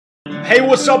Hey,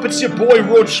 what's up? It's your boy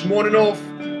Roach morning off.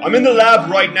 I'm in the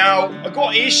lab right now. I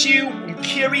got an issue. I'm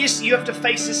curious. You have to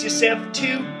face this yourself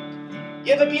too.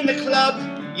 You ever be in the club?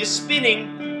 You're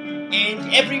spinning,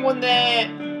 and everyone there,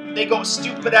 they got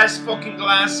stupid ass fucking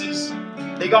glasses.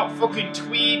 They got fucking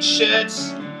tweed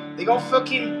shirts. They just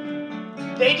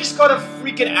got a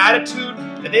freaking attitude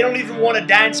that they don't even want to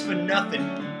dance for nothing.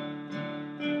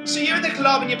 So you're in the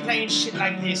club and you're playing shit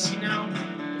like this, you know?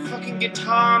 Fucking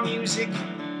guitar music.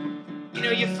 You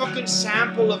know, you fucking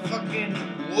sample a fucking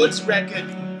Woods record.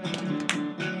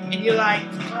 And you're like,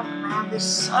 fuck man, this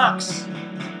sucks.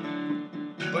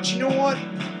 But you know what?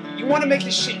 You want to make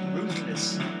this shit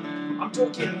ruthless. I'm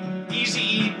talking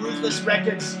Eazy-E, Ruthless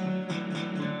Records.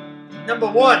 Number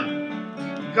 1,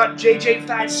 you got JJ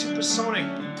Fad Supersonic.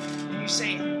 And you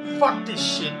say, fuck this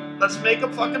shit. Let's make a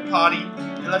fucking party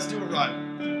and let's do it right.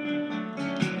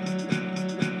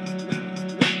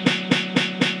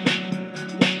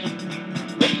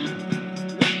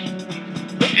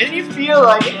 And you feel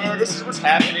like, yeah, this is what's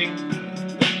happening.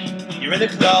 You're in the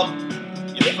club,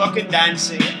 you're fucking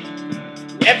dancing,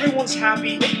 everyone's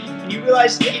happy, and you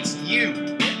realize it's you.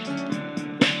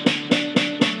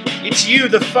 It's you,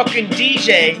 the fucking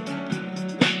DJ,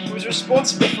 who is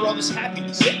responsible for all this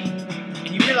happiness. And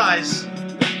you realize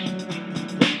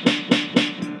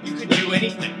you could do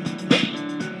anything.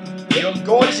 Your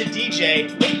God is a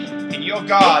DJ, and you're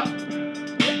God.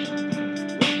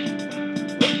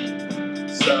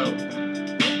 So, you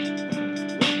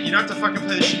don't have to fucking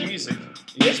play the shitty music.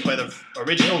 You just play the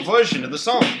original version of the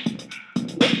song.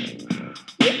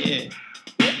 Yeah.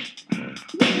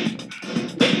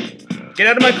 Get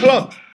out of my club.